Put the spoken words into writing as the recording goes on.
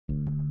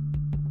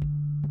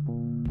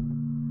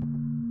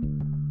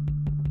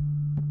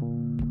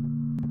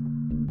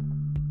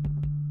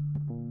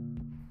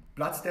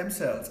Blood stem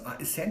cells are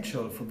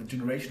essential for the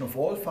generation of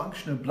all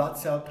functional blood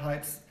cell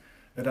types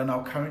that are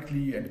now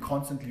currently and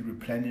constantly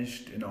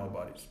replenished in our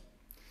bodies.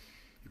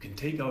 You can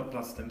take out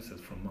blood stem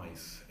cells from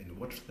mice and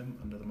watch them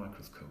under the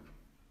microscope.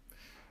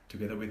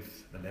 Together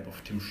with the lab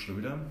of Tim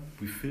Schröder,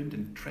 we filmed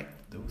and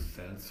tracked those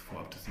cells for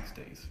up to 6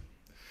 days.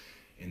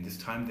 In this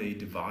time they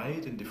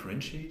divide and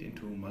differentiate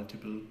into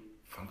multiple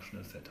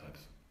functional cell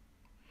types.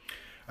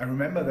 I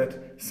remember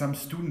that some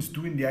students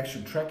doing the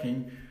actual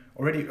tracking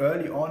already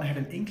early on had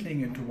an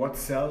inkling into what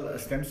cell a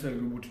stem cell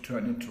would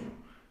turn into.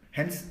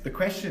 Hence, the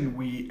question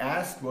we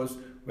asked was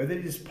whether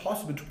it is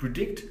possible to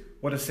predict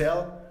what a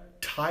cell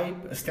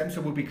type a stem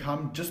cell will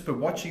become just by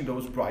watching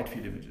those bright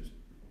field images.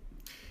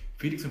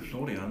 Felix and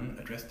Florian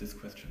addressed this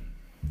question.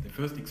 They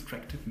first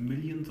extracted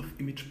millions of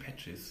image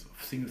patches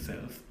of single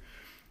cells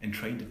and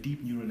trained a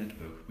deep neural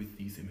network with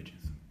these images.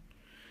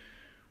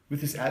 With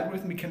this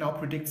algorithm, we can now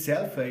predict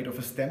cell fate of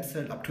a stem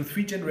cell up to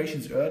 3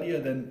 generations earlier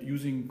than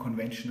using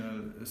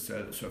conventional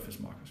cell surface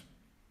markers.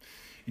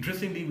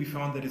 Interestingly, we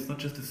found that it's not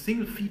just a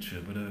single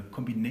feature, but a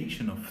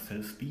combination of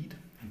cell speed,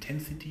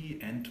 intensity,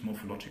 and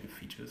morphological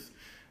features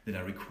that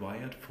are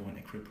required for an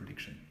accurate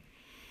prediction.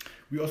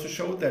 We also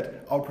showed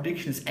that our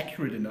prediction is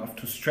accurate enough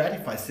to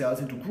stratify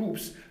cells into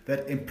groups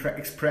that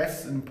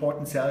express an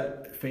important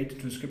cell fate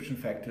transcription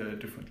factor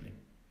differently.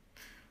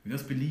 We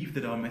thus believe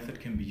that our method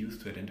can be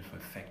used to identify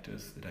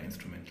factors that are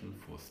instrumental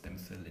for stem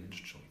cell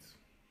lineage choice.